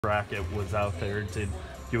bracket was out there, did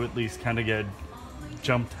you at least kind of get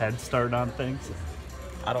jumped head start on things?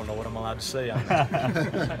 I don't know what I'm allowed to say on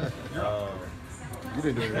that. You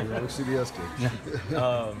didn't do anything wrong. CBS did.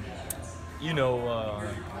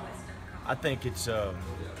 I think it's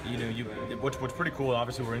what's pretty cool.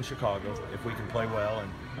 Obviously, we're in Chicago. If we can play well, and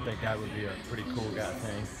I think that would be a pretty cool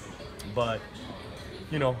thing. But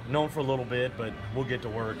known for a little bit, but we'll get to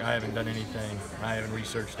work. I haven't done anything. I haven't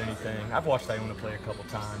researched anything. I've watched Iona play a couple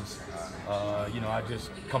times. I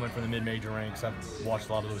just coming from the mid-major ranks. I've watched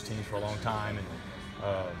a lot of those teams for a long time, and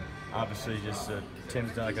obviously,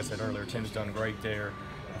 Tim's done, like I said earlier, Tim's done great there.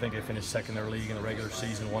 I think they finished second in their league in the regular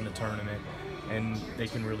season, won the tournament, and they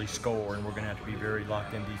can really score, and we're going to have to be very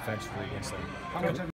locked in defensively against them.